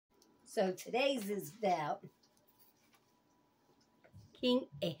So today's is about King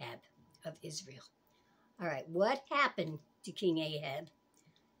Ahab of Israel. All right, what happened to King Ahab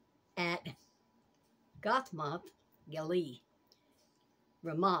at Ramoth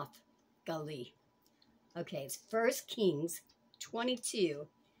Gali? Okay, it's 1 Kings 22,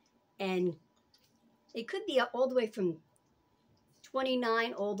 and it could be all the way from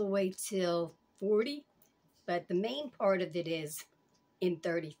 29 all the way till 40, but the main part of it is in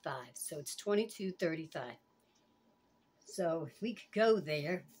 35, so it's 22:35. So if we could go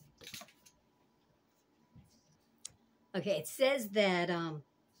there. Okay, it says that,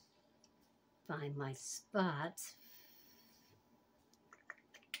 find my spot.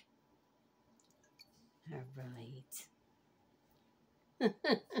 All right.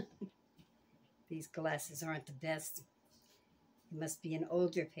 These glasses aren't the best. It must be an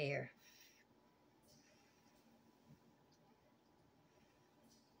older pair.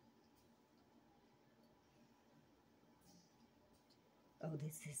 Oh,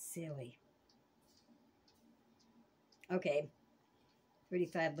 this is silly. Okay,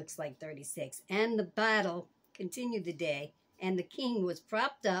 35 looks like 36. And the battle continued the day, and the king was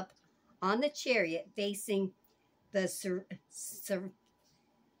propped up on the chariot facing the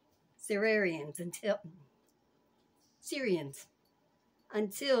Syrians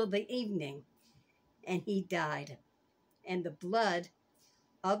until the evening, and he died. And the blood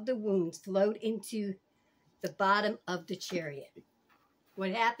of the wounds flowed into the bottom of the chariot.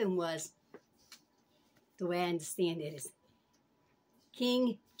 What happened was, the way I understand it is,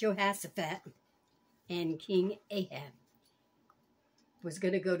 King Jehoshaphat and King Ahab was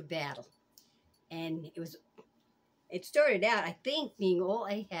going to go to battle. And it started out, I think, being all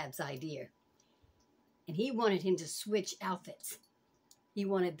Ahab's idea. And he wanted him to switch outfits. He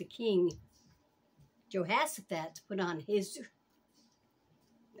wanted the King Jehoshaphat to put on his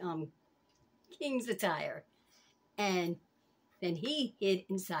king's attire. And then he hid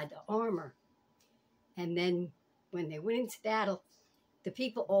inside the armor. And then when they went into battle, the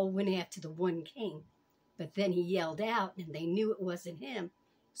people all went after the one king. But then he yelled out, and they knew it wasn't him.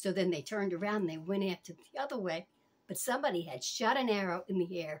 So then they turned around and they went after the other way. But somebody had shot an arrow in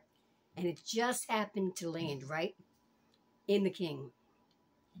the air, and it just happened to land right in the king.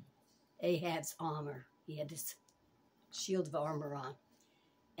 Ahab's armor. He had this shield of armor on.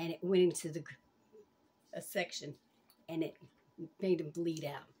 And it went into a section, and it made him bleed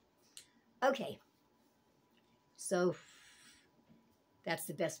out. Okay. So that's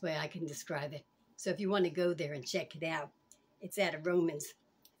the best way I can describe it. So if you want to go there and check it out, it's out of Romans.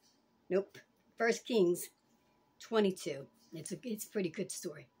 Nope. 1 Kings 22. It's a pretty good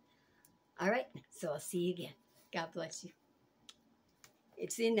story. All right. So I'll see you again. God bless you.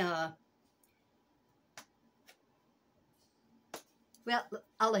 It's in, well,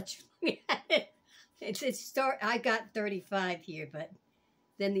 I'll let you. I got 35 here, but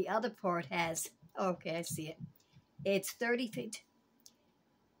then the other part has, okay, I see it. It's 30 feet.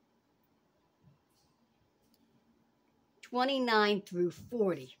 29 through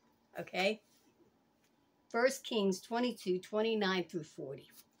 40, okay? 1 Kings 22, 29 through 40.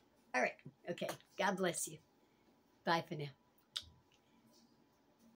 All right, okay. God bless you. Bye for now.